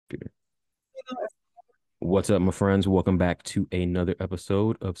What's up, my friends? Welcome back to another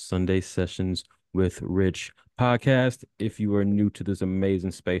episode of Sunday Sessions with Rich podcast. If you are new to this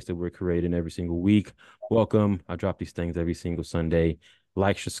amazing space that we're creating every single week, welcome. I drop these things every single Sunday.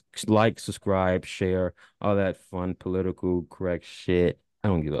 Like, subscribe, share, all that fun political correct shit. I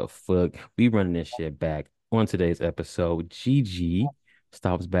don't give a fuck. We running this shit back. On today's episode, Gigi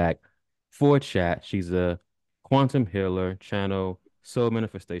stops back for a chat. She's a quantum healer, channel, soul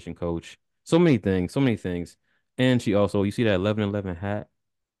manifestation coach, so many things, so many things. And she also, you see that 1111 hat?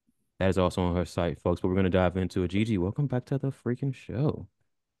 That is also on her site, folks. But we're going to dive into it. Gigi, welcome back to the freaking show.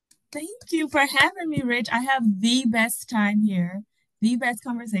 Thank you for having me, Rich. I have the best time here, the best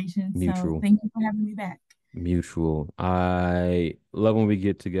conversation. So Mutual, thank you for having me back. mutual. I love when we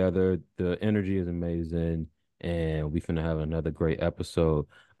get together. The energy is amazing. And we finna have another great episode.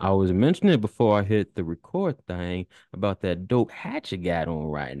 I was mentioning it before I hit the record thing about that dope hat you got on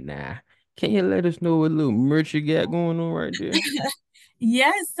right now. Can you let us know what little merch you got going on right there?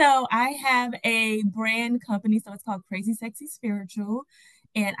 Yes, so I have a brand company, so it's called Crazy Sexy Spiritual.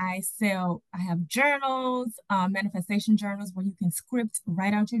 And I have journals, manifestation journals where you can script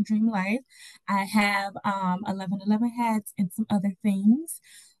write out your dream life. I have 1111 hats and some other things.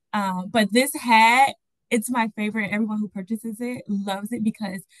 But this hat, it's my favorite. Everyone who purchases it loves it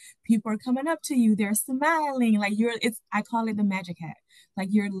because people are coming up to you, they're smiling, like I call it the magic hat. Like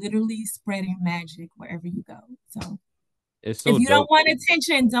you're literally spreading magic wherever you go. So It's if so you don't dope. want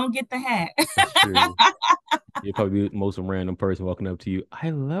attention, don't get the hat. That's true. You'll probably be the most random person walking up to you.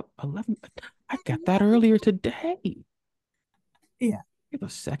 I got that earlier today. Yeah, You're the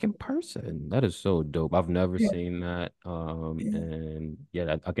second person. That is so dope. I've never yeah, seen that. yeah. And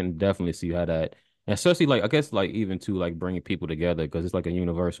yeah, I can definitely see how that, especially like I guess like even to like bringing people together because it's like a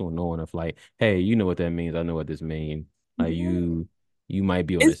universal knowing of like, hey, you know what that means. I know what this means. Like Yeah. you might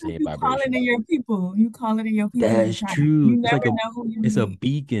be on the It's like same you calling vibration. in your people. You calling in your people in the That's tribe. true. You never know who you It's a meet.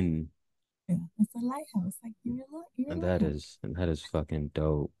 beacon. Yeah. It's a lighthouse. Like you're a lighthouse. And that is fucking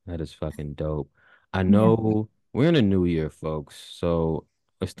dope. That is fucking dope. I Yeah. know we're in a new year, folks, so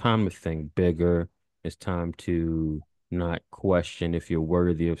it's time to think bigger. It's time to not question if you're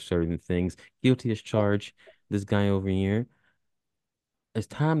worthy of certain things. Guilty as charged. This guy over here. It's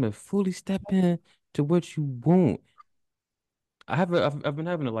time to fully step in to what you want. I've been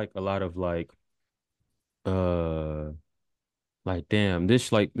having like a lot of uh like damn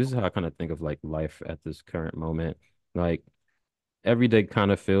this is how I kind of think of like life at this current moment. Like every day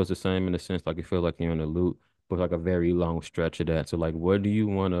kind of feels the same in a sense, like you feel like you're in a loop, but like a very long stretch of that. So like what do you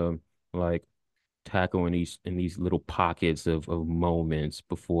want to like tackle in these little pockets of moments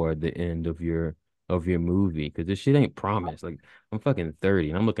before the end of your movie? Because this shit ain't promised. Like I'm fucking 30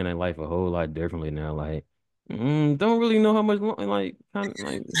 and I'm looking at life a whole lot differently now. Like don't really know how much like kind of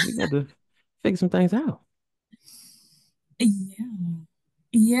like we got to figure some things out. Yeah.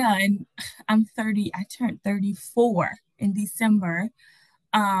 Yeah. And I'm 30. I turned 34 in December.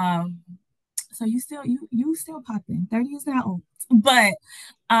 Um, so you still popping. 30 is not old. But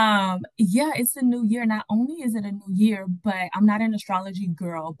yeah, it's a new year. Not only is it a new year, but I'm not an astrology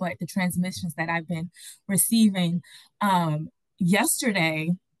girl, but the transmissions that I've been receiving yesterday,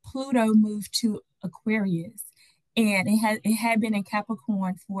 Pluto moved to Aquarius. And it had been in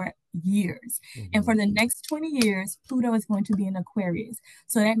Capricorn for years. And Hmm. for the next 20 years, Pluto is going to be in Aquarius.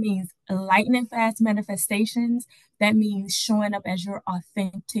 So that means lightning fast manifestations. That means showing up as your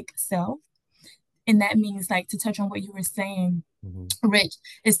authentic self. And that means, like, to touch on what you were saying, Hmm. Rich,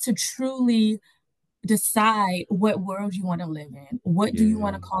 is to truly decide what world you want to live in. What do you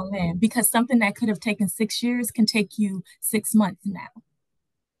want Yeah. to call in? Because something that could have taken 6 years can take you 6 months now.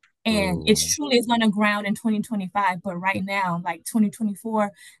 And it's True. truly is going to ground in 2025. But right now, like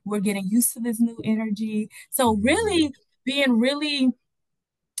 2024, we're getting used to this new energy. So, Hmm. really being really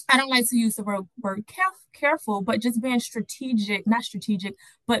I don't like to use the word careful, but just being strategic, not strategic,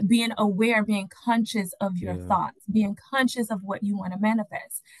 but being aware, being conscious of your Yeah. thoughts, being conscious of what you want to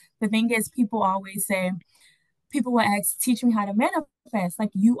manifest. The thing is, people always say, people will ask, teach me how to manifest.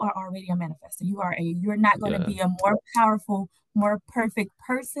 Like you are already a manifester. You're not going to Yeah. be a more powerful, more perfect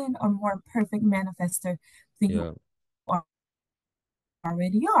person or more perfect manifester than you Yeah.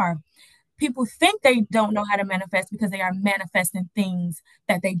 already are. People think they don't know how to manifest because they are manifesting things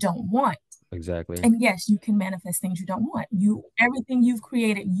that they don't want. Exactly. And yes, you can manifest things you don't want. Everything you've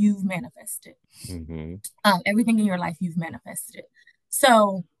created, you've manifested. Hmm. Everything in your life, you've manifested it.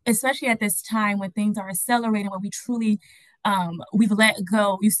 So, especially at this time when things are accelerating, where we truly, we've let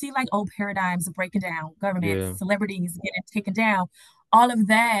go. You see, like old paradigms breaking down, governments, Yeah. celebrities getting taken down. All of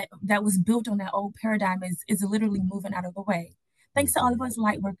that that was built on that old paradigm is literally moving out of the way. Thanks to all of Hmm. us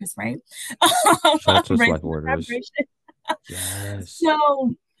light workers, right? Shout to Raising like the orders. vibration. Yes.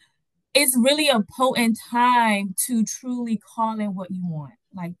 So it's really a potent time to truly call in what you want.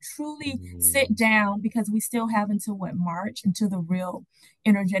 Like truly sit Mm-hmm. down because we still have until what, March, until the real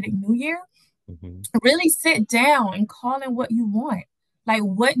energetic new year. Mm-hmm. Really sit down and call in what you want. Like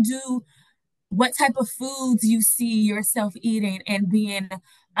what type of foods you see yourself eating and being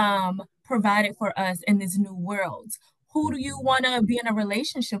provided for us in this new world. Who do you Mm-hmm. want to be in a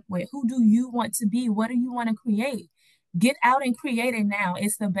relationship with? Who do you want to be? What do you want to create? Get out and create it now.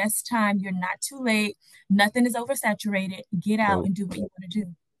 It's the best time. You're not too late. Nothing is oversaturated. Get out Oh, and do what you want to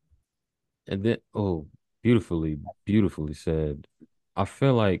do. and then beautifully, beautifully said. I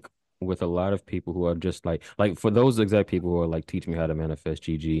feel like with a lot of people who are just like for those exact people who are like teach me how to manifest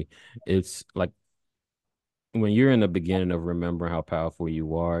Gigi, it's like when you're in the beginning of remembering how powerful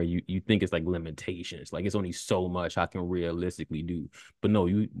you are, you think it's like limitations, like it's only so much I can realistically do. But no,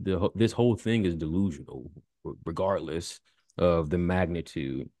 this whole thing is delusional, regardless of the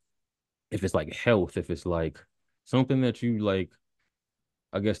magnitude. If it's like health, if it's like something that you like,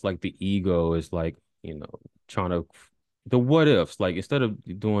 I guess like the ego is like, trying to the what ifs. Like instead of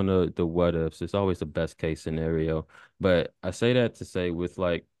doing the what ifs, it's always the best case scenario. But I say that to say with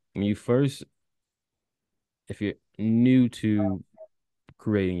like when you first, if you're new to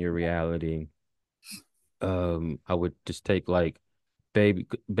creating your reality, I would just take like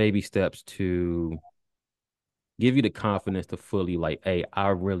baby steps to give you the confidence to fully like, hey, I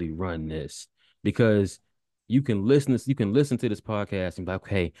really run this because you can listen to this podcast and be like,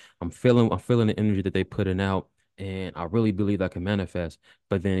 okay, I'm feeling the energy that they putting out, and I really believe I can manifest.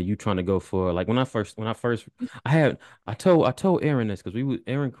 But then you trying to go for like when I first I told Aaron this because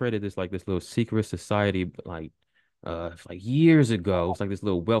Aaron created this like this little secret society like years ago. It was like this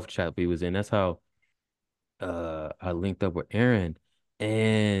little wealth chat we was in. That's how I linked up with Aaron,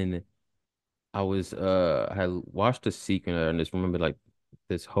 and I had watched The Secret and just remember like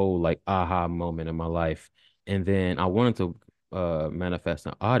this whole like aha moment in my life. And then I wanted to manifest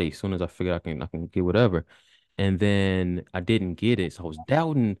an Audi as soon as I figured I can get whatever. And then I didn't get it. So I was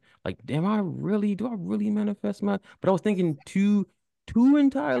doubting, like, damn, do I really manifest my, but I was thinking too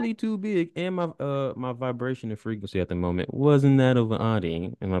entirely too big. And my vibration and frequency at the moment wasn't that of an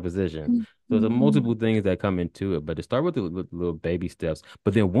Audi in my position. So there's multiple Mhm. things that come into it, but to start with with the little baby steps.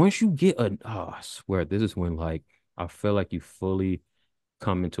 But then once you get I swear this is when like I feel like you fully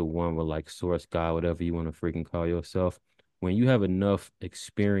come into one with like source God, whatever you want to freaking call yourself. When you have enough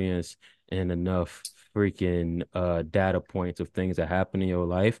experience and enough freaking data points of things that happen in your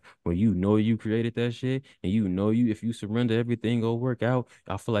life, when you know you created that shit and you know you if you surrender everything go work out,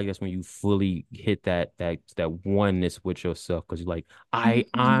 I feel like that's when you fully hit that oneness with yourself because you're like, I'm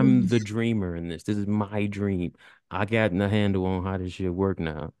Mhm. the dreamer in this. This is my dream. I got the handle on how this shit work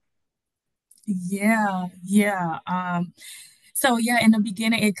now. Yeah, yeah. So yeah, in the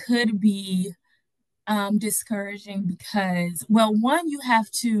beginning, it could be discouraging because, well, one, you have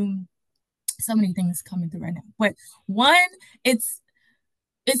to, so many things coming through right now, but one, it's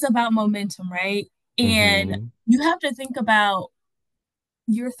it's about momentum, right? And Mm-hmm. you have to think about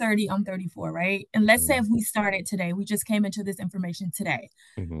you're 30, I'm 34, right? And let's say if we started today, we just came into this information today.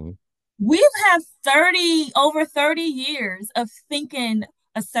 Mm-hmm. We've had over 30 years of thinking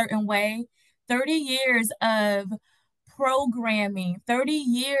a certain way, 30 years of programming, 30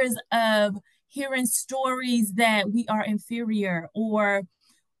 years of hearing stories that we are inferior or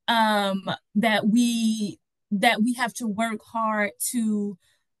um that we that we have to work hard to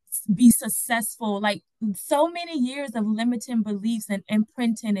be successful, like so many years of limiting beliefs and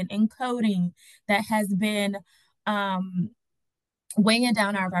imprinting and encoding that has been um weighing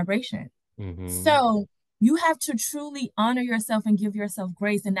down our vibration. Mm-hmm. So you have to truly honor yourself and give yourself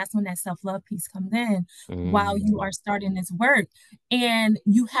grace. And that's when that self-love piece comes in while you Mm-hmm. are starting this work. And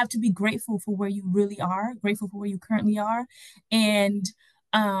you have to be grateful for where you really are, grateful for where you currently are, and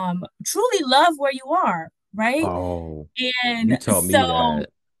truly love where you are, right? Oh, you And taught me so, that.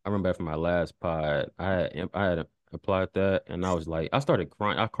 I remember back from my last pod, I had applied that, and I was like, I started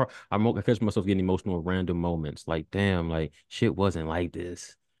crying. I catch myself getting emotional at random moments. Like, damn, like shit wasn't like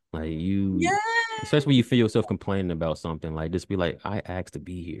this. Like especially when yes, you feel yourself complaining about something, like just be like, I asked to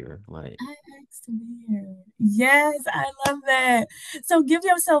be here. Like, I asked to be here. Yes, I love that. So give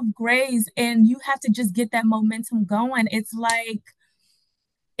yourself grace and you have to just get that momentum going. It's like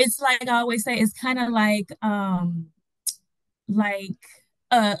I always say, it's kind of like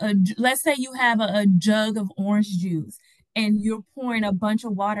let's say you have a jug of orange juice and you're pouring a bunch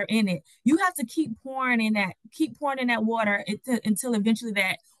of water in it. You have to keep pouring in that water until eventually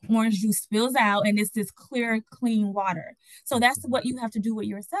that orange juice spills out and it's this clear, clean water. So that's what you have to do with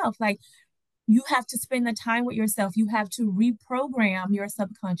yourself. Like you have to spend the time with yourself. You have to reprogram your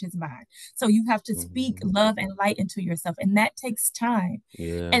subconscious mind. So you have to speak Mhm. love and light into yourself, and that takes time.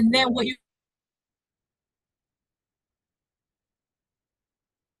 Yeah. And then what you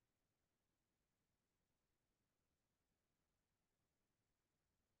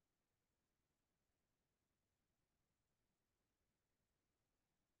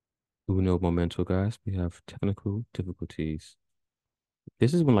Uno momento, guys. We have technical difficulties.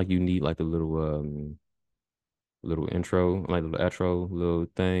 This is when like you need like a little intro, like a little outro, little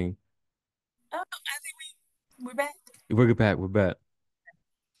thing. oh, I think we're back. We're back. We're back.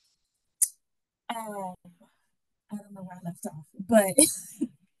 Um, I don't know where I left off, but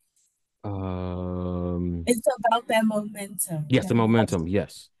Um, it's about that momentum yes, that the we have. momentum.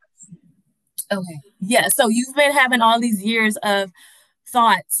 Yes. Okay. Yeah. So you've been having all these years of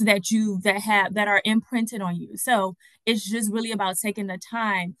thoughts that are imprinted on you. So it's just really about taking the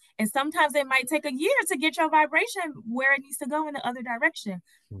time. And sometimes it might take a year to get your vibration where it needs to go in the other direction.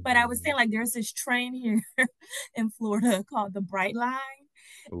 But I was Mhm. saying like there's this train here in Florida called the Bright Line,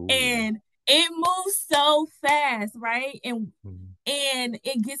 Ooh. and it moves so fast, right? Mhm. And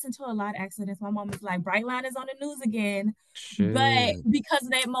it gets into a lot of accidents. My mom is like, Brightline is on the news again. But Shit. because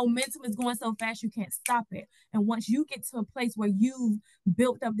that momentum is going so fast, you can't stop it. And once you get to a place where you've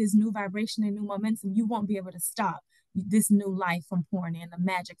built up this new vibration and new momentum, you won't be able to stop this new life from pouring in, the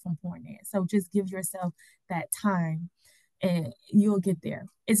magic from pouring in. So just give yourself that time and you'll get there.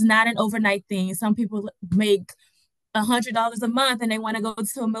 It's not an overnight thing. Some people make $100 a month and they want to go to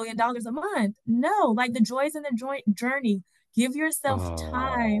 $1 million a month. No, like the joys in the journey. Give yourself Oh,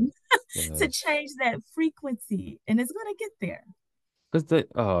 time to yes. change that frequency, and it's gonna get there. Because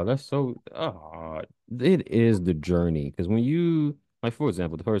that's so it is the journey. Because when you like, for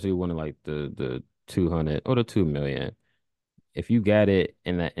example, the person who wanted like the 200 or the 2 million, if you got it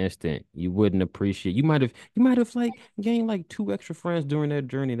in that instant, you wouldn't appreciate. You might have like gained like two extra friends during that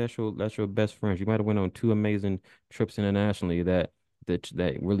journey. That's your best friends. You might have went on two amazing trips internationally that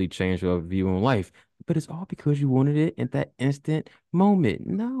really changed your view on life. But it's all because you wanted it in that instant moment.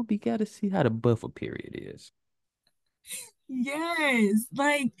 No, we got to see how the buffer period is. Yes,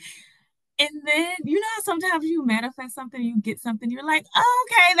 like, and then you know sometimes you manifest something, you get something, you're like, oh,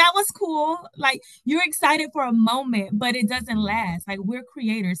 okay, that was cool. Like you're excited for a moment, but it doesn't Mhm. last. Like we're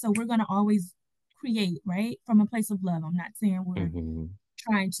creators, so we're gonna always create, right? From a place of love. I'm not saying we're Mhm.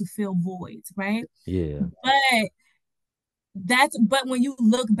 trying to fill voids, right? Yeah. But but when you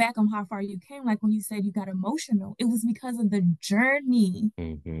look back on how far you came, like when you said you got emotional, it was because of the journey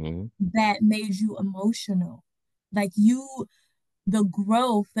Mhm. that made you emotional. Like the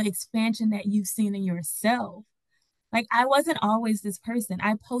growth, the expansion that you've seen in yourself. Like I wasn't always this person.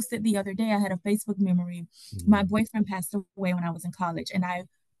 I posted the other day, I had a Facebook memory. My Mhm. boyfriend passed away when I was in college, and I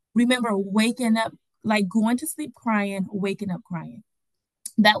remember waking up, like going to sleep crying, waking up crying.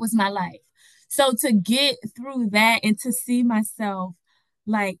 That was my life. So to get through that and to see myself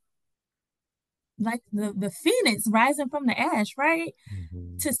like the phoenix rising from the ash, right?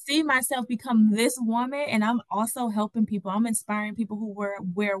 Mhm. To see myself become this woman, and I'm also helping people. I'm inspiring people who were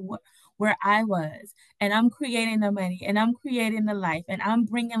where I was, and I'm creating the money, and I'm creating the life, and I'm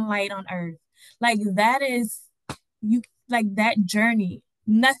bringing light on earth. Like that is you like that journey.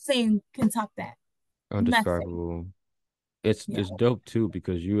 Nothing can top that. Nothing. Undescribable. It's Yeah. dope too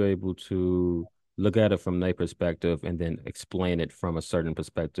because you're able to look at it from their perspective and then explain it from a certain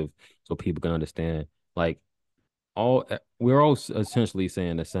perspective so people can understand. Like we're all essentially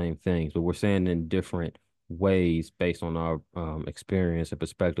saying the same things, but we're saying in different ways based on our experience and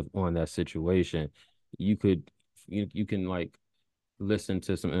perspective on that situation. You could you can like listen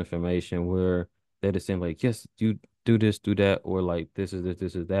to some information where they're just saying like, yes, you do this, do that, or like this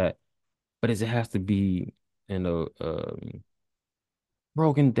is that. But it has to be in a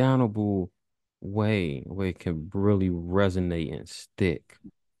broken downable way where it can really resonate and stick.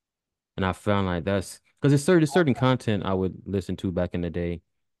 And I found like that's because it's certain content I would listen to back in the day.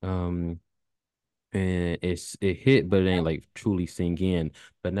 Um, and it hit, but it ain't like truly sink in.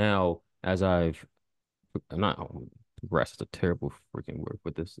 But now as I'm not progressed, it's a terrible freaking word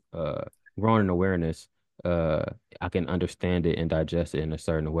with this growing in awareness, uh I can understand it and digest it in a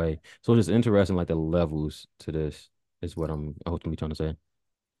certain way. So it's just interesting like the levels to this is what I'm ultimately trying to say.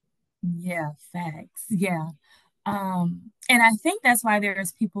 Yeah, facts. Yeah. And I think that's why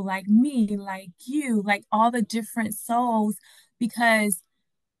there's people like me, like you, like all the different souls, because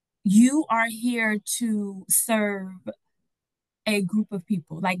you are here to serve a group of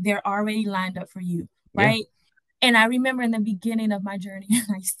people. Like they're already lined up for you, Yeah. right? And I remember in the beginning of my journey,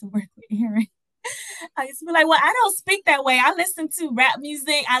 I used to work with Aaron. I used to be like, well, I don't speak that way. I listen to rap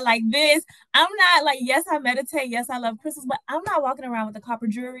music. I like this. I'm not like, yes, I meditate. Yes, I love crystals, but I'm not walking around with a copper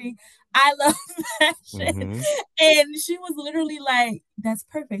jewelry. I love fashion. Mm-hmm. And she was literally like, that's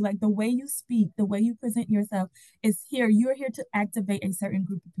perfect. Like the way you speak, the way you present yourself is here. You're here to activate a certain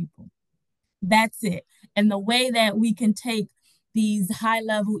group of people. That's it. And the way that we can take these high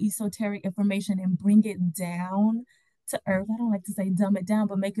level esoteric information and bring it down to earth. I don't like to say dumb it down,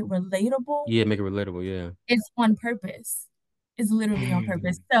 but make it relatable. Yeah, make it relatable. Yeah. It's on purpose. It's literally on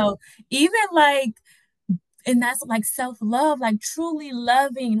purpose. So even like, and that's like self-love, like truly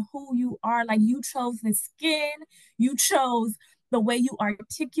loving who you are. Like you chose the skin, you chose the way you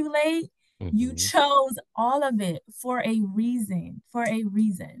articulate, you Mm-hmm. chose all of it for a reason, for a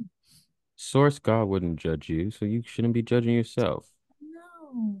reason. Source God wouldn't judge you, so you shouldn't be judging yourself.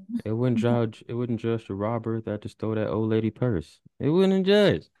 No. It wouldn't judge the robber that just stole that old lady purse. It wouldn't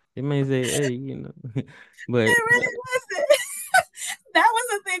judge. It may say, hey, but It really wasn't. That was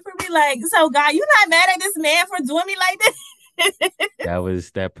the thing for me. Like, so God, you not mad at this man for doing me like this? that was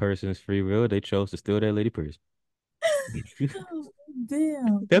that person's free will. They chose to steal that lady purse. Oh,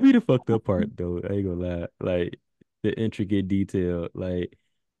 damn. That'd be the fucked up part though. I ain't gonna lie. Like the intricate detail, like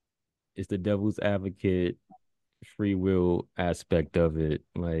it's the devil's advocate free will aspect of it.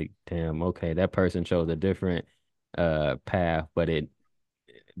 Like, damn, okay, that person chose a different path, but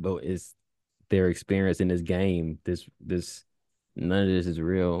it's their experience in this game. This none of this is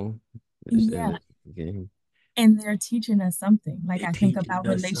real. It's in Yeah. the game. And they're teaching us something. Like They I think teaching about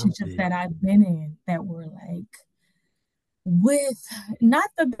us relationships something. that I've been in that were like with not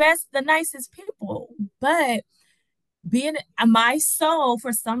the best, the nicest people, but being my soul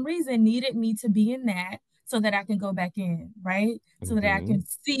for some reason needed me to be in that so that I can go back in, right? So that I Mm-hmm. can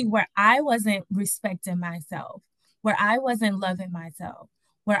see where I wasn't respecting myself, where I wasn't loving myself,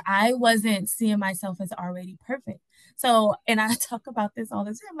 where I wasn't seeing myself as already perfect. So, and I talk about this all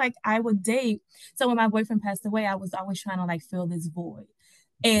the time. Like I would date. So when my boyfriend passed away, I was always trying to like fill this void.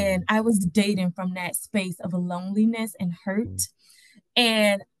 And I was dating from that space of loneliness and Mm-hmm. hurt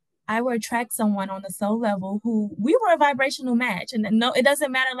and I would attract someone on the soul level who we were a vibrational match. And no, it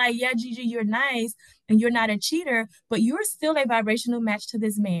doesn't matter like, yeah, Gigi, you're nice and you're not a cheater, but you're still a vibrational match to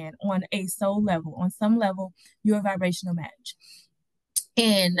this man on a soul level. On some level, you're a vibrational match.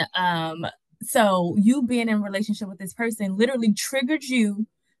 And so you being in a relationship with this person literally triggered you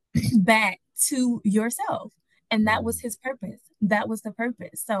back to yourself. And that was his purpose. That was the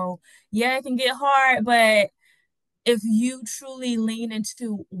purpose. So yeah, it can get hard, but if you truly lean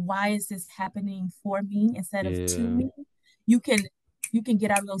into why is this happening for me instead of to Yeah. me, you can you can get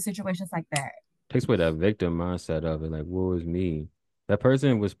out of those situations like that. Takes away that victim mindset of it, like, woe is me. That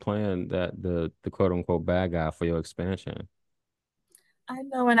person was playing the quote unquote bad guy for your expansion. I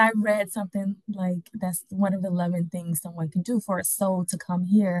know, and I read something like that's one of the 11 things someone can do for a soul to come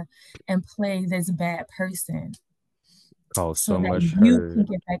here and play this bad person Caused so so that much you can hurt.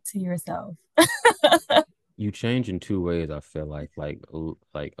 get back to yourself. You change in two ways, I feel like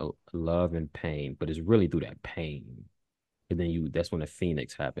love and pain, but it's really through that pain. And then that's when the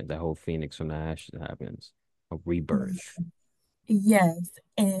phoenix happens. That whole phoenix from the ashes happens. A rebirth. Yes.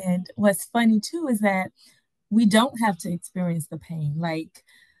 And what's funny too is that we don't have to experience the pain. Like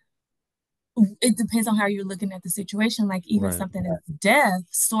it depends on how you're looking at the situation. Like even Right. something as death,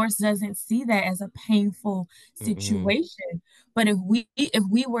 source doesn't see that as a painful Mm-mm. situation. But if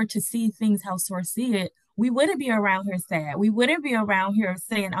we were to see things how source see it, we wouldn't be around here sad. We wouldn't be around here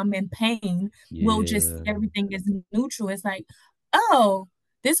saying I'm in pain. We'll just see Yeah. everything is neutral. It's like, oh,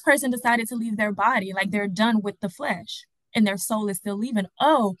 this person decided to leave their body, like they're done with the flesh and their soul is still leaving.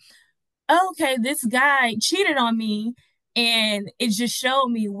 Oh, okay, this guy cheated on me and it just showed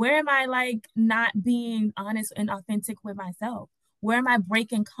me where am I like not being honest and authentic with myself? Where am I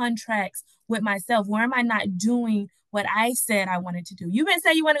breaking contracts with myself? Where am I not doing what I said I wanted to do? You've been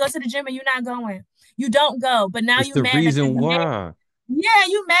saying you want to go to the gym and you're not going. You don't go, but now It's you the mad that this reason man, why. yeah,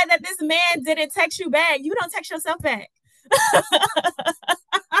 you mad that this man didn't text you back. You don't text yourself back.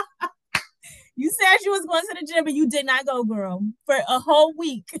 You said you was going to the gym and you did not go, girl, for a whole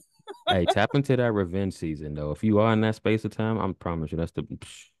week. Hey, tap into that revenge season though. If you are in that space of time, I promise you that's the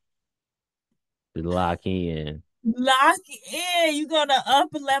lock in. Lock in. You're gonna up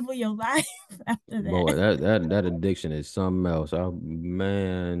level your life after Boy, that. that addiction is something else.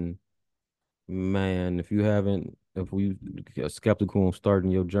 Man, if we are skeptical on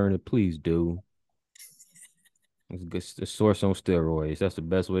starting your journey, please do. It's the source on steroids. That's the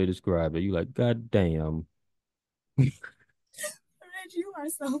best way to describe it. You like, God damn. Rich, you are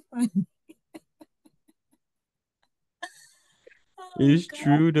so funny. Oh It's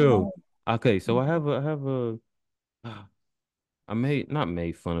true though. God. Okay, so I have a I made not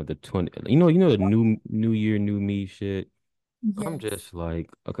made fun of the 20, the new year, new me shit. I'm Yes. just like,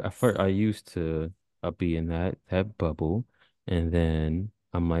 okay, at first I used to be in that bubble, and then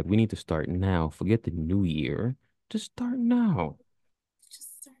I'm like, we need to start now. Forget the new year. Just start now.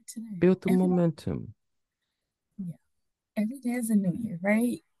 Just start today. Build the momentum. Yeah, every day is a new year,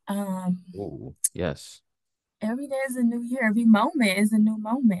 right? Um, Oh, yes. every day is a new year. Every moment is a new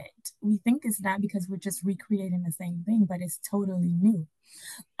moment. We think it's not because we're just recreating the same thing, but it's totally new.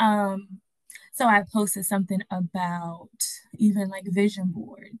 Um, so I posted something about even like vision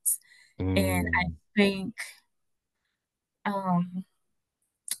boards, and Mm, think um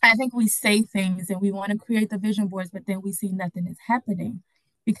I think we say things and we want to create the vision boards, but then we see nothing is happening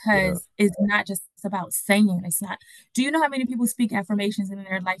yeah. because it's not just about saying. It's not. Do you know how many people speak affirmations and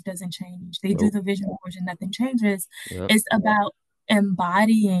their life doesn't change? They do Nope. the vision boards and nothing changes. Yep. It's about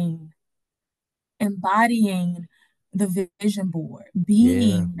embodying the vision board,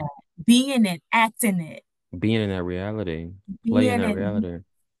 Yeah. being it, acting it, Being in that reality. Play in being that it. reality.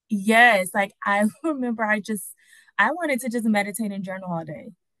 Yes, like I remember I wanted to just meditate and journal all day.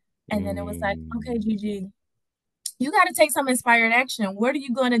 And then it was like, okay, Mm, Gigi, you got to take some inspired action. What are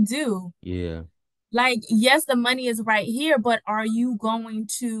you going to do? yeah. Like, yes, the money is right here, but are you going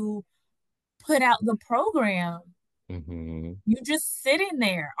to put out the program? Hmm. You just sitting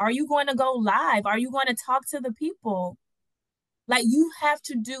there. Are you going to go live? Are you going to talk to the people? Like you have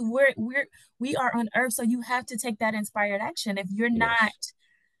to do we are on earth, so you have to take that inspired action. If you're not, Yes.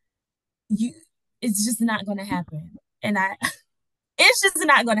 you it's just not going to happen. And I it's just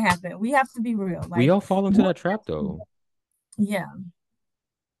not going to happen. We have to be real. We Like, all fall into that trap though. yeah,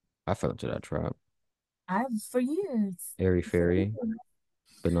 I fell into that trap. I've for years. Airy For fairy. years.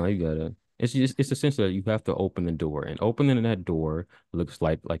 But no, you gotta. It's essentially that you have to open the door, and opening that door looks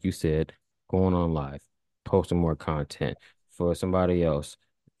like you said, going on live, posting more content for somebody else,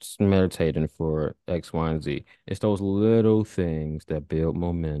 just meditating for X, Y, and Z. It's those little things that build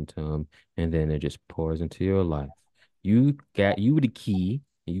momentum, and then it just pours into your life. You the key,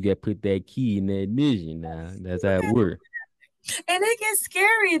 and you got to put that key in that ignition now. That's how it works. And it gets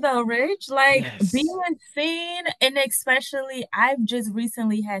scary though, Rich. Like Yes. being seen, and especially I've just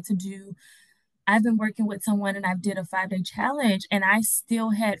recently had to do, I've been working with someone and I did a 5 day challenge and I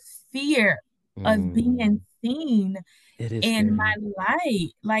still had fear of Mm, being seen it is in scary. my light.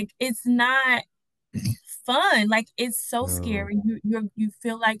 Like it's not fun. Like it's so No. scary. You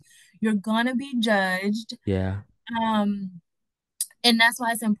feel like you're gonna be judged. Yeah. Um, and that's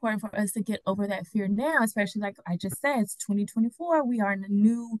why it's important for us to get over that fear now, especially like I just said, it's 2024. We are in a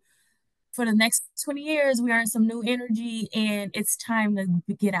new for the next 20 years, we are in some new energy and it's time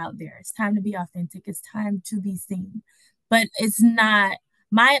to get out there. It's time to be authentic. It's time to be seen. But it's not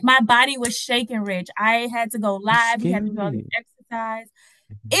my body was shaking, Rich. I had to go It's live. We had to do all this scary. exercise.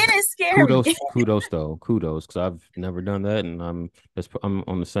 It is scary. Kudos though, kudos, because I've never done that, and I'm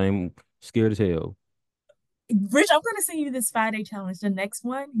on the same scared as hell. Rich, I'm gonna send you this 5 day challenge. The next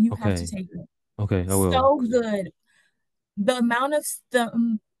one, you have to Okay, take it. okay, I will. So good. The amount of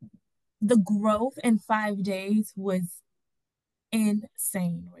the growth in 5 days was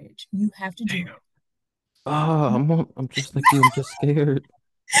insane, Rich. You have to do Damn. it. I'm just like you. I'm just scared.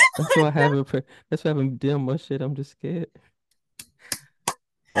 That's why I haven't. That's why I haven't done much shit. I'm just scared.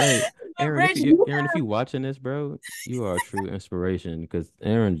 Hey, But Rich, you If you watching this, bro, you are a true inspiration. Because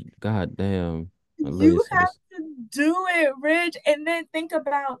Aaron, god damn, You have listen, to do it, Rich. And then think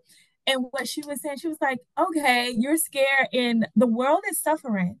about and what she was saying. She was like, okay, you're scared and the world is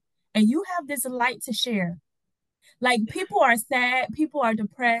suffering and you have this light to share. Like people are sad, people are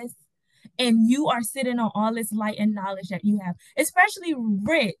depressed, and you are sitting on all this light and knowledge that you have, especially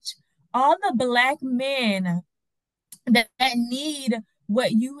Rich. All the black men that need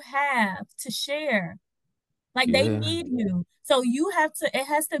what you have to share. Like they yeah. need you. So you have to, it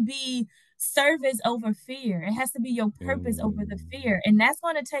has to be service over fear. It has to be your purpose over the Mm, fear. And that's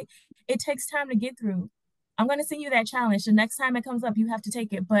going to take, it takes time to get through. I'm going to send you that challenge. The next time it comes up, you have to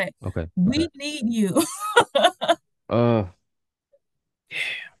take it. But okay. we need you. Uh,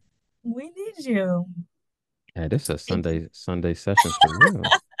 We need you. yeah, this is a Sunday sessions for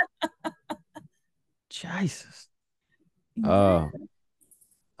real. Jesus. Yeah, Uh,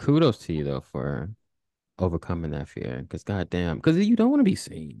 kudos to you though for overcoming that fear. Because goddamn, because you don't want to be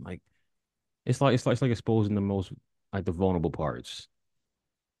seen. Like it's like exposing the most like the vulnerable parts.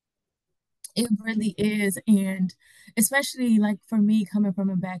 it really is. And especially like for me coming from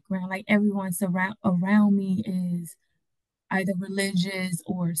a background, like everyone around me is either religious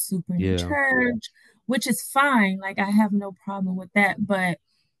or super in the Yeah. church, which is fine. Like I have no problem with that. But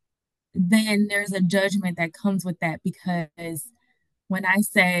then there's a judgment that comes with that because when I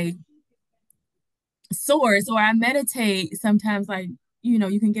say source or I meditate, sometimes like, you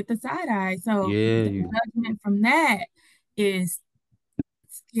can get the side eye. So Yeah, the you judgment from that is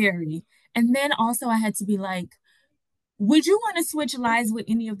scary. And then also I had to be like, would you want to switch lives with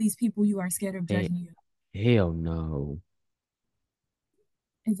any of these people you are scared of ain't judging you? hell no.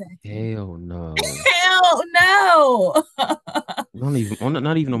 Exactly. Hell no. Hell no.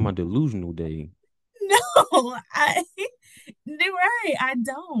 Not even on my delusional day. No, you're right. I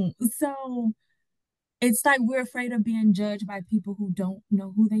don't. So it's like we're afraid of being judged by people who don't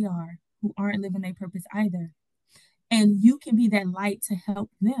know who they are, who aren't living their purpose either. And you can be that light to help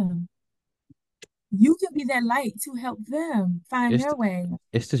them. You can be that light to help them find It's their way.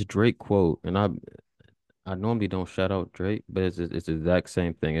 it's this Drake quote, and I normally don't shout out Drake, but it's the exact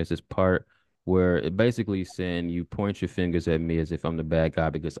same thing. It's this part where it basically saying you point your fingers at me as if I'm the bad guy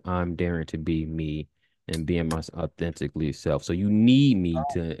because I'm daring to be me and being my authentically self. So you need me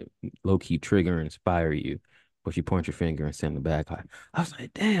to low key trigger and inspire you, but you point your finger and say I'm the bad guy. I was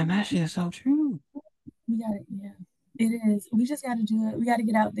like, damn, that shit is so true. We got it. Yeah, it is. We just got to do it. We got to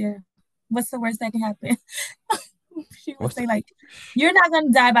get out there. What's the worst that can happen? She would What's the say, like, you're not going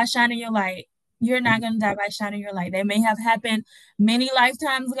to die by shining your light. You're not going to die by shining your light. That may have happened many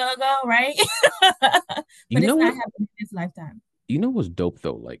lifetimes ago, right? you But know it's not what? happening this lifetime. You know what's dope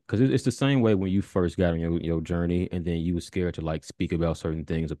though? Like, because it's the same way when you first got on your journey and then you were scared to like speak about certain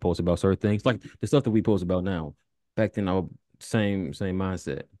things or post about certain things. Like the stuff that we post about now. Back then, I same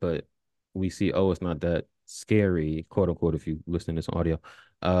mindset. But we see, oh, it's not that scary, quote unquote, if you listen to this audio.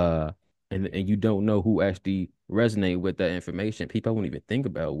 Uh and you don't know who actually resonate with that information. People won't even think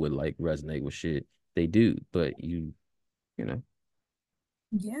about would like resonate with shit. They do, but you know,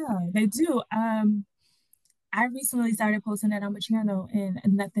 Yeah, they do. I recently started posting that on my channel and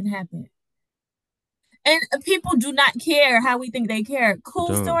nothing happened. And people do not care how we think they care. but Cool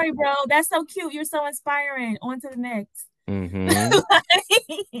don't. story, bro. That's so cute. You're so inspiring. On to the next. Mm-hmm.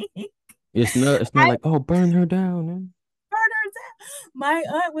 Like, It's not I like, oh, burn her down. Man. murdered that. My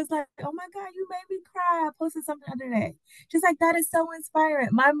aunt was like, "Oh my God, you made me cry." I posted something the other day. She's like, "That is so inspiring."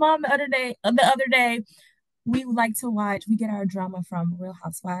 My mom the other day, we like to watch. We get our drama from Real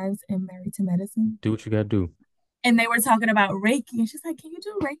Housewives and Married to Medicine, Do what you gotta do. and they were talking about Reiki, and she's like, "Can you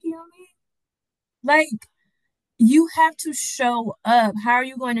do Reiki on me?" Like, you have to show up. How are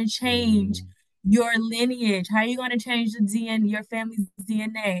you going to change Mm, your lineage? How are you going to change the DNA, your family's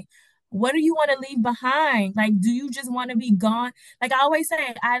DNA? What do you want to leave behind? Like, do you just want to be gone? Like I always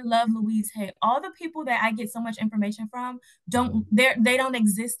say, I love Louise Hay. All the people that I get so much information from mhm, they don't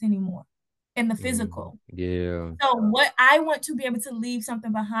exist anymore in the physical. yeah. So what I want to be able to leave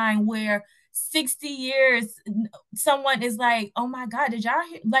something behind where 60 years someone is like, oh my God, did y'all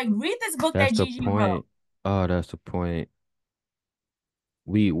like read this book That's that the Gigi wrote? point. Oh, that's the point.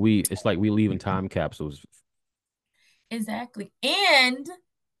 We it's like we leave in time capsules. Exactly. And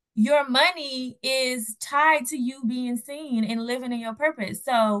your money is tied to you being seen and living in your purpose.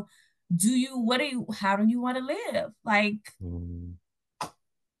 So, how do you want to live? Like, Mm,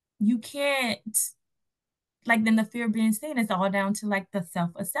 you can't, like, then the fear of being seen is all down to like the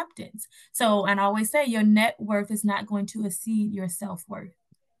self acceptance. So, and I always say your net worth is not going to exceed your self worth.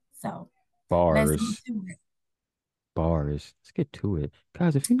 So, let's get bars. to Bars. Let's get to it.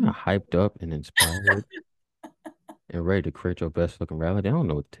 Guys, if you're not hyped up and inspired and ready to create your best fucking reality, I don't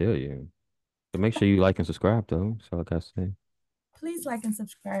know what to tell you. But make sure you like and subscribe though. So like I say. Please like and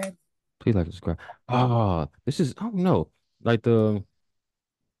subscribe. Please like and subscribe. Ah, this is I don't know. Like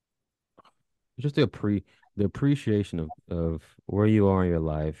just the appreciation of where you are in your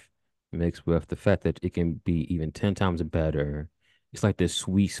life mixed with the fact that it can be even 10 times better. It's like this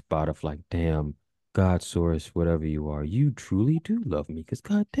sweet spot of like, damn, God source, whatever you are, you truly do love me. Cause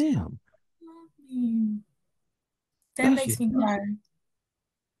god damn, That that's you. makes me cry.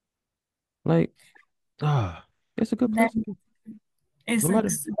 Like, it's a good That place to be. No it's a matter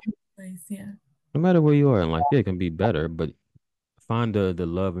super place. Yeah. no matter where you are in life, yeah, it can be better, but find the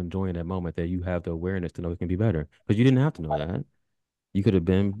love and joy in that moment that you have the awareness to know it can be better. Because you didn't have to know that. You could have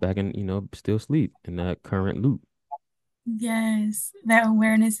been back in, still asleep in that current loop. Yes, that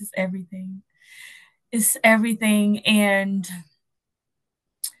awareness is everything. It's everything. And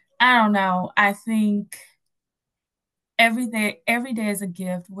I don't know. I think every day is a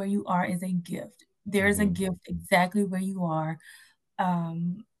gift. Where you are is a gift. There is a Hmm. gift exactly where you are.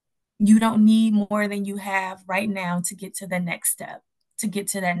 Um, you don't need more than you have right now to get to the next step, to get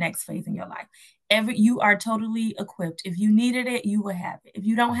to that next phase in your life. You are totally equipped. If you needed it, you will have it. If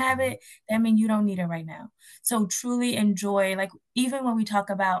you don't have Mhm. it, that means you don't need it right now. So truly enjoy, like even when we talk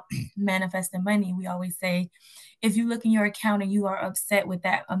about manifesting money, we always say if you look in your account and you are upset with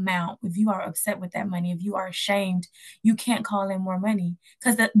that amount, if you are upset with that money, if you are ashamed, you can't call in more money.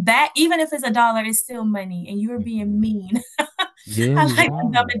 Because that, even if it's $1, is still money and you're being Mhm. mean. Yeah, I you like to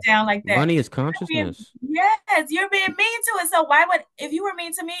dumb are. it down like that. Money is Being, consciousness. yes, you're being mean to it. So why would, if you were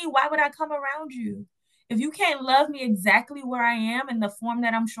mean to me, why would I come around you? If you can't love me exactly where I am in the form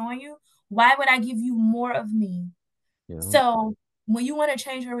that I'm showing you, why would I give you more of me? Yeah. So when you want to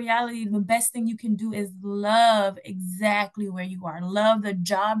change your reality, the best thing you can do is love exactly where you are. Love the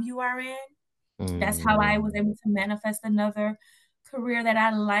job you are in. That's how I was Mm. able to manifest another career that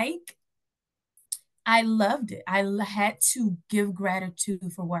I like. I loved it. Had to give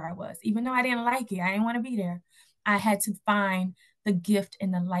gratitude for where I was. Even though I didn't like it, I didn't want to be there. I had to find the gift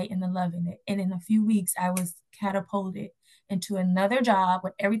and the light and the love in it. And in a few weeks, I was catapulted into another job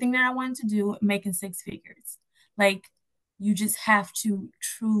with everything that I wanted to do, making six figures. Like, you just have to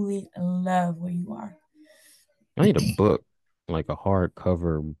truly love where you are. I need a book, like a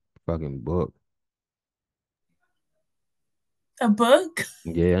hardcover fucking book. A book?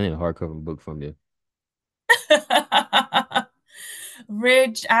 Yeah, I need a hardcover book from you.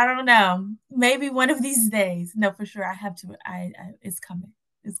 Rich, I don't know. Maybe one of these days. No, for sure. I have to. It's coming.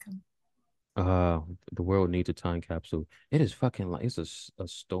 It's coming. Uh, the world needs a time capsule. It is fucking like it's a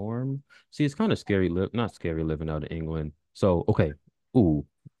storm. See, it's kind of scary not scary living out in England. So, okay. Ooh,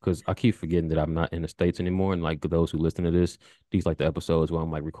 because I keep forgetting that I'm not in the States anymore. And like those who listen to this, these like the episodes where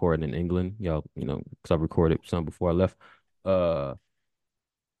I'm like recording in England. Y'all, because I recorded some before I left. Uh,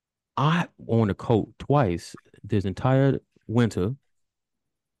 I own a coat twice this entire winter.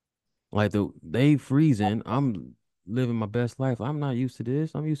 Like they freezing. I'm living my best life. I'm not used to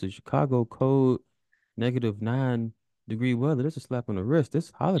this. I'm used to Chicago cold, -9 degree weather. This is a slap on the wrist.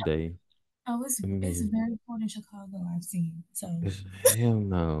 This holiday. Oh, I it's mean, very cold in Chicago, I've seen. So it's hell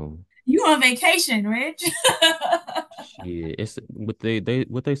no. you on vacation, Rich. Shit. It's what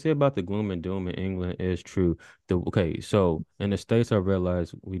they say about the gloom and doom in England is true. Okay, so in the States I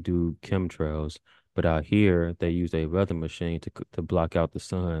realize we do chemtrails, but out here they use a weather machine to block out the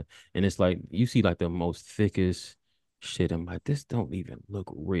sun. And it's like you see like the most thickest shit. I'm like, this don't even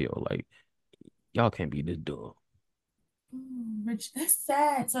look real. Like y'all can't be this dumb. Ooh, Rich, that's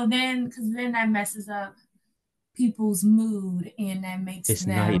sad. So then, because then that messes up people's mood and that makes It's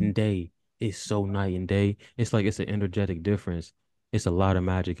night them, and day. It's so night and day. It's like it's an energetic difference. It's a lot of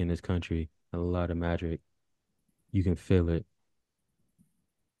magic in this country. A lot of magic. You can feel it.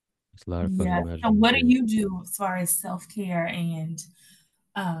 It's a lot of yeah. fucking magic. So You can what do feel it. you do as far as self-care and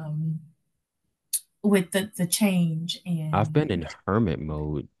um with the change I've and been in hermit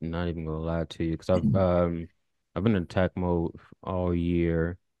mode, not even gonna lie to you, because I've been in attack mode all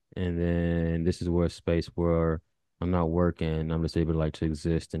year, and then this is where a space where I'm not working, I'm just able to like to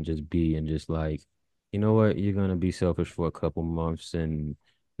exist and just be and just like, you know what, you're gonna be selfish for a couple months and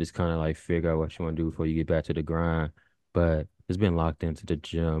just kind of like figure out what you want to do before you get back to the grind. But it's been locked into the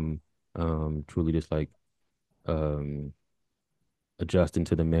gym, truly just like um adjusting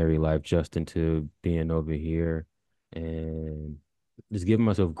to the married life, adjusting to being over here, and just giving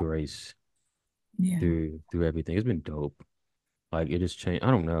myself grace yeah. through everything. It's been dope. Like it just changed. I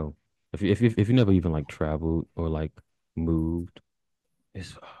don't know if you never even like traveled or like moved,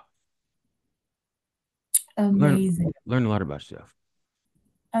 it's learn Amazing. learn a lot about yourself.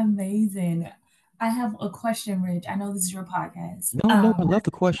 Amazing. I have a question, Rich. I know this is your podcast. No, no, I love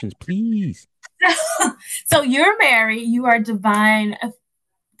the questions. Please. So you're married. You are divine, a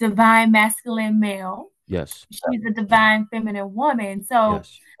divine masculine male. Yes. She's a divine feminine woman. So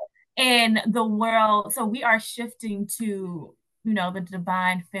Yes. in the world, so we are shifting to, the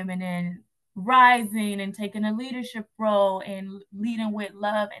divine feminine rising and taking a leadership role and leading with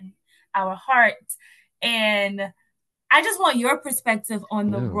love and our hearts. And I just want your perspective on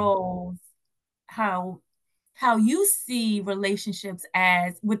the Yeah. roles, how how you see relationships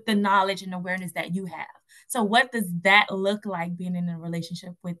as with the knowledge and awareness that you have. So what does that look like being in a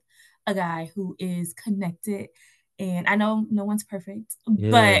relationship with a guy who is connected? And I know no one's perfect,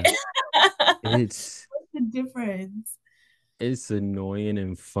 but Yeah. It's what's the difference? it's annoying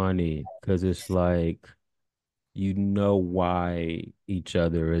and funny because it's like you know why each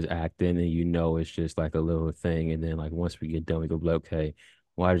other is acting and you know it's just like a little thing and then like once we get done we go be like, okay,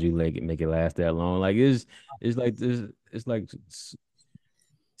 why did you make it last that long? Like it's like this it's like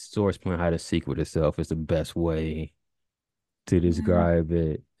source point how to secret itself is the best way to Wow. describe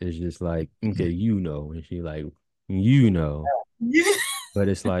it. It's just like, okay, and she like, you know. But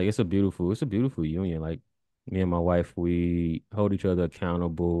it's like it's a beautiful union. Like me and my wife, we hold each other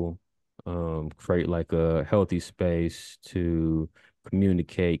accountable, create like a healthy space to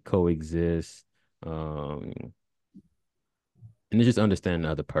communicate, coexist, um, and it's just understanding the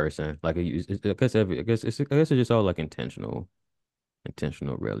other person. Like I guess it's just all like intentional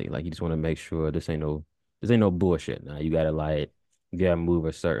really. Like you just want to make sure this ain't no bullshit. Now you gotta move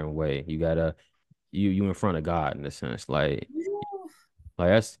a certain way. You in front of God in a sense. Like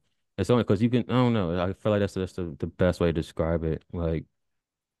that's only because you can. I don't know. I feel like that's the best way to describe it. Like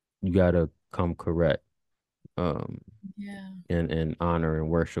you gotta come correct, um, Yeah. and honor and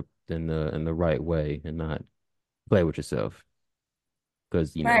worship in the right way, and not play with yourself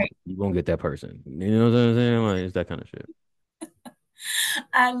because Right. you won't get that person. You know what I'm saying? Like it's that kind of shit.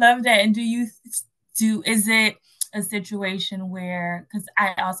 I love that. And is it a situation where, because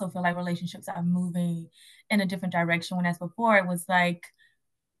I also feel like relationships are moving in a different direction, when as before it was like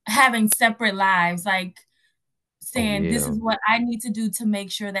having separate lives, like Oh saying this yeah. is what I need to do to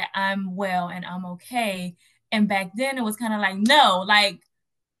make sure that I'm well and I'm okay. And back then it was kind of like, no, like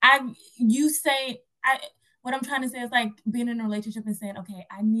I you say I what I'm trying to say is like being in a relationship and saying, okay,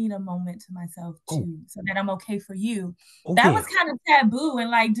 I need a moment to myself Oh too, so that I'm okay for you. oh That was yeah. kind of taboo.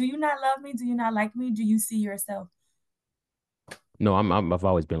 And like, do you not love me? Do you not like me? Do you see yourself? No, I've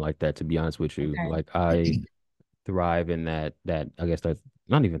always been like that. To be honest with you, Okay. like I thrive in that. I guess that's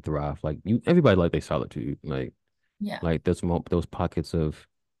not even thrive. Like everybody like their solitude. Yeah. Like those pockets of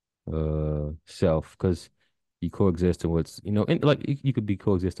self because you coexisting with and like you could be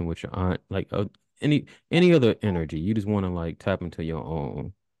coexisting with your aunt like any other energy you just want to like tap into your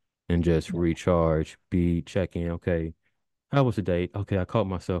own and just Yeah. recharge be checking okay how was the date okay I caught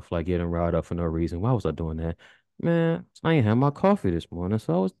myself like getting riled up for no reason why was I doing that man I ain't had my coffee this morning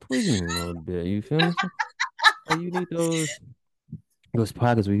so I was tweaking a little bit you feel me so like you need those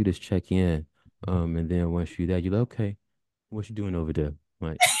pockets where you just check in and then once you that you're like okay what you doing over there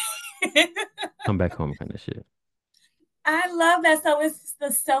like come back home kind of shit. I love that. So it's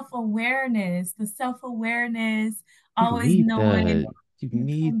the self awareness, You always need knowing that. You to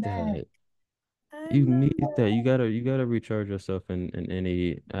need come back. that. I You love need that. You gotta recharge yourself in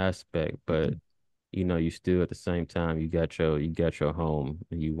any aspect, but you still at the same time you got your home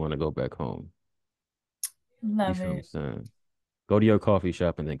and you want to go back home. You love feel what I'm it. saying? Go to your coffee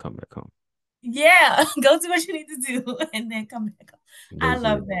shop and then come back home. Yeah, go do what you need to do and then come back. I That's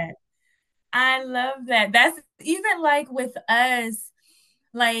love it. that. I love that. That's even like with us,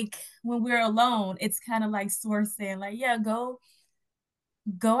 like when we're alone, it's kind of like Source saying, like, yeah, go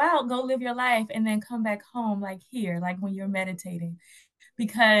out, go live your life, and then come back home, like here, like when you're meditating.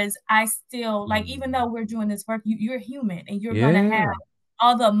 Because I still like, even though Mm. we're doing this work, you're human and you're gonna have Yeah.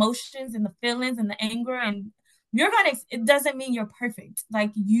 all the emotions and the feelings and the anger, and it doesn't mean you're perfect.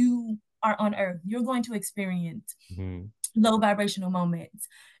 Like you are on earth, you're going to experience Mhm. low vibrational moments.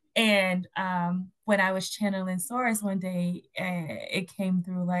 And when I was channeling Source one day, it came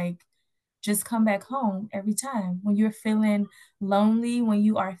through like, just come back home every time. When you're feeling lonely, when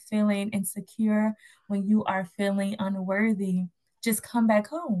you are feeling insecure, when you are feeling unworthy, just come back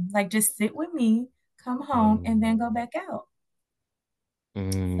home. Like, just sit with me, come home, and then go Mm. back out. So,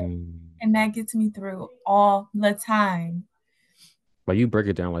 Mm. and that gets me through all the time. But you break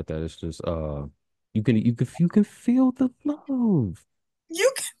it down like that, it's just you can feel the love.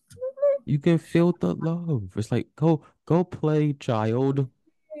 You can You can feel the love. It's like go play child and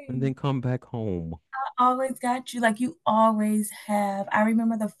really then come back home. always got you. Like you always have. I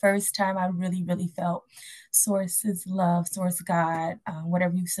remember the first time I really, really felt Source's love, Source God,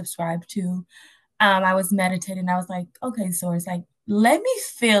 whatever you subscribe to. I was meditating. I was like, okay, Source, like, let me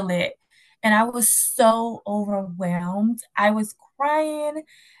feel it. And I was so overwhelmed. I was crying.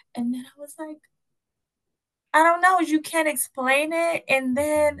 And then I was like, I don't know, you can't explain it. And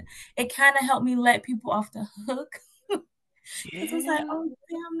then it kind of helped me let people off the hook. Because it's like, Yeah. oh,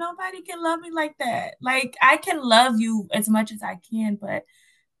 damn, nobody can love me like that. Like, I can love you as much as I can, but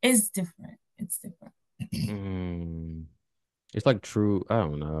it's different. It's different. Mm. It's like true. I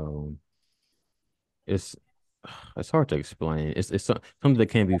don't know. It's it's hard to explain. Something that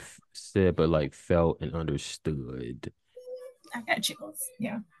can't be said, but like felt and understood. I got chills.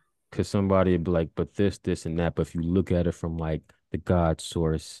 Yeah. Because somebody would be like, but this, and that. But if you look at it from like the God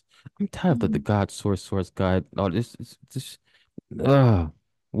source, I'm tired of the Mhm. God source, God. All this, uh,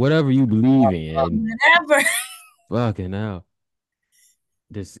 whatever you believe in, Whatever. fucking hell.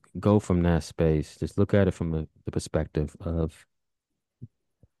 Just go from that space. Just look at it from the perspective of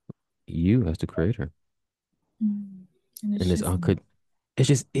you as the creator. Mm. And it's And just, it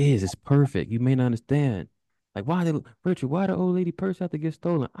just is. It's perfect. You may not understand. Like, why did Richard? Why the old lady purse have to get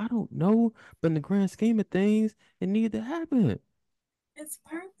stolen? I don't know, but in the grand scheme of things, it needed to happen. It's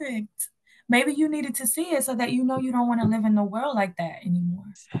perfect. Maybe you needed to see it so that you know you don't want to live in the world like that anymore.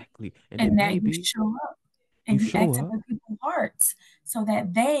 Exactly. And then And that you maybe show up you and you show activate up. people's hearts so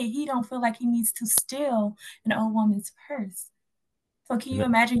that he don't feel like he needs to steal an old woman's purse. So can you And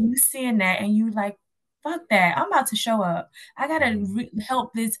imagine you seeing that and you like, fuck that. I'm about to show up. I gotta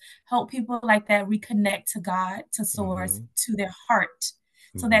help people like that reconnect to God, to source, mm-hmm, to their heart,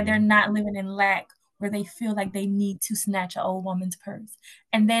 so that they're mm-hmm. not living in lack where they feel like they need to snatch an old woman's purse.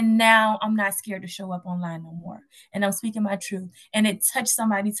 And then now I'm not scared to show up online no more. And I'm speaking my truth. And it touched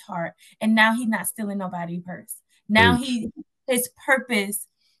somebody's heart. And now he's not stealing nobody's purse. Now Preach, he his purpose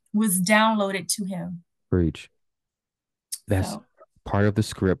was downloaded to him. preach. That's So part of the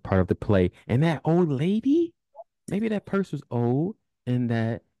script, part of the play. And that old lady, maybe that purse was old and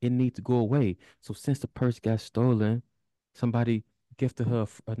that it needs to go away. So since the purse got stolen, somebody gifted her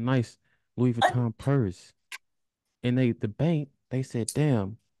a nice Louis uh, Vuitton purse. And the bank, they said,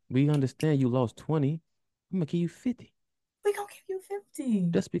 damn, we understand you lost 20. I'm gonna give you 50. we gonna give you 50.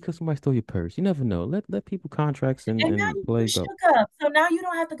 Just because somebody stole your purse. You never know. Let people contracts And now and you play go. shook up. So now you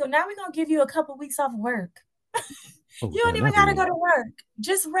don't have to go. Now we're gonna give you a couple weeks off work. Oh You don't damn, even that'd gotta go be to work.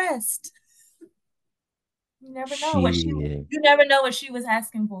 Just rest. You never know what she shit. you never know what she was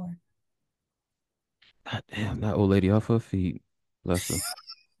asking for. God damn, that old lady off her feet. Bless her.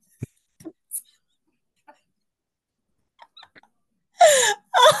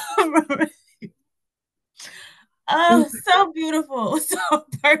 Oh, so beautiful. So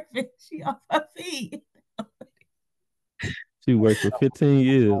perfect. She off her feet. She worked for 15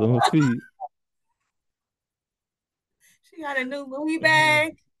 years on her feet. She got a new Louis Oh,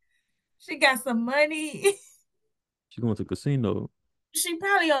 bag. She got some money. she going to casino. She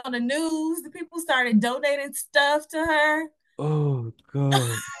probably on the news. The people started donating stuff to her. Oh God.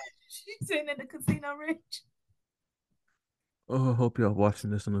 She's sitting in the casino rich. Oh, I hope y'all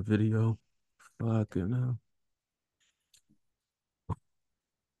watching this on the video. Fucking hell.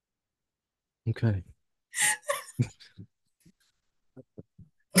 Okay.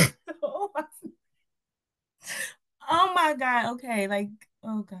 Oh my, oh my God. Okay. Like,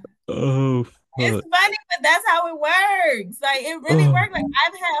 oh God. Oh It's fuck. funny, but that's how it works. Like, it really Oh, worked. Like,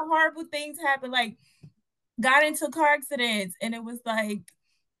 I've had horrible things happen. Like, got into car accidents, and it was like,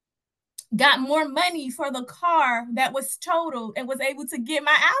 got more money for the car that was totaled and was able to get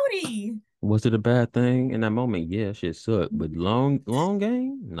my Audi. was it a bad thing in that moment? Yeah, shit sucked. But long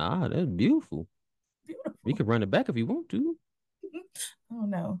game? Nah, that's beautiful. You Beautiful. can run it back if you want to. Oh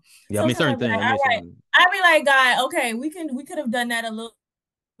no. Yeah, I mean Sometimes certain I'd be like, thing. I mean all right. certain. I'd be like, God, okay, we could have done that a little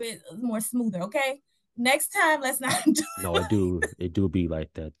bit more smoother. Okay. Next time, let's not do No, it do be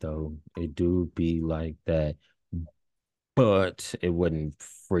like that though. It do be like that, but it wouldn't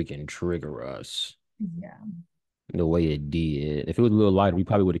freaking trigger us Yeah, the way it did. If it was a little lighter, we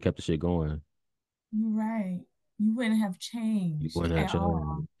probably would have kept the shit going. you're right. You wouldn't have You changed wouldn't have at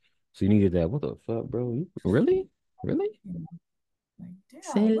all. changed. So you needed that. What the fuck, bro? Really? Really? You know, like, damn,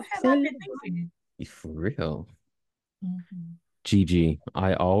 Sell, what have I sell. been thinking? For real. Mhm. Gigi,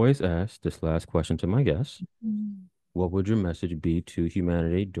 I always ask this last question to my guests. Mhm. What would your message be to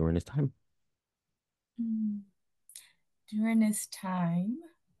humanity during this time? Mhm. During this time,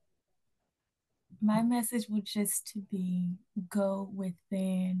 my message would just to be go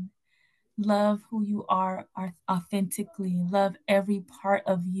within, love who you are authentically, love every part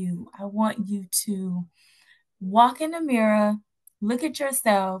of you. I want you to walk in the mirror, look at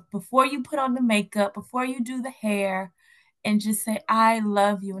yourself before you put on the makeup, before you do the hair, and just say, I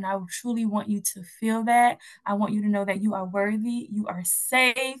love you. And I truly want you to feel that. I want you to know that you are worthy, you are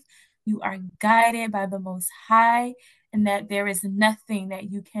safe, you are guided by the Most High, and that there is nothing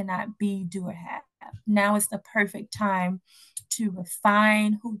that you cannot be, do, or have. Now is the perfect time to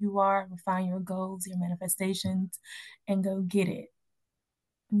refine who you are, refine your goals, your manifestations, and go get it.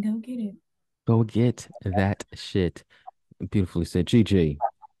 And go get it. Go get that shit. Beautifully said. Gigi,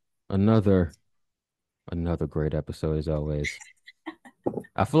 another another great episode as always.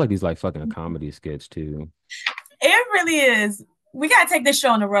 I feel like these like fucking comedy skits too. It really is. We gotta take this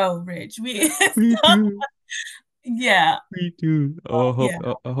show on the road, Rich. We Me too. yeah, Me too. Oh,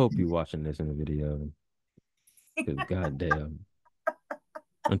 yeah. I hope you watching this in the video. Cause goddamn.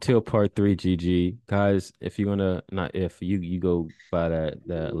 Until part three, GG. Guys, if you're gonna not if you go buy that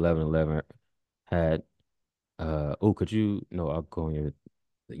 1111 hat. Oh, could you no, I'll go on your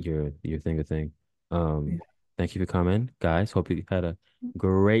thing. Yeah. Thank you for coming, guys. Hope you had a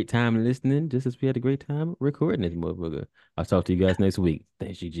great time listening, just as we had a great time recording this motherfucker. I'll talk to you guys next week.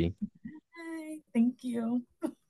 Thanks, GG. Bye. Thank you.